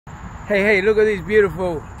Hey, look at these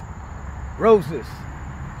beautiful roses.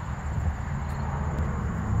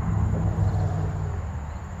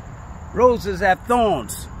 Roses have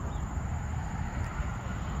thorns.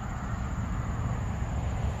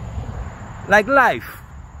 Like life,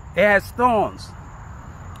 it has thorns.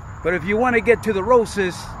 But if you want to get to the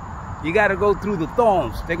roses, you got to go through the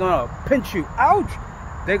thorns. They're going to pinch you. Ouch!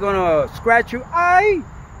 They're going to scratch you. Aye!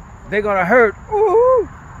 They're going to hurt. Ooh!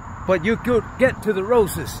 But you could get to the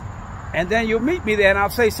roses. And then you'll meet me there and I'll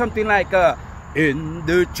say something like, in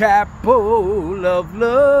the chapel of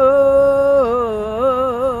love,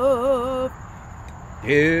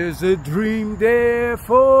 there's a dream there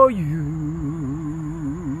for you.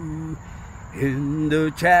 In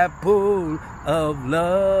the chapel of love,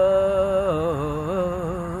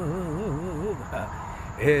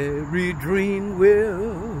 every dream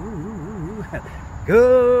will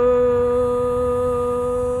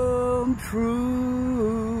come true.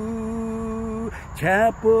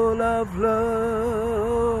 Chapel of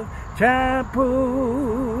love, chapel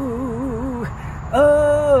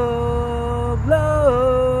of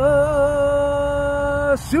love.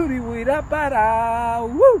 Sooty wee da ba da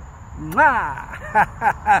woo.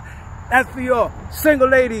 That's for your single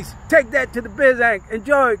ladies. Take that to the biz.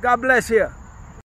 Enjoy. God bless you.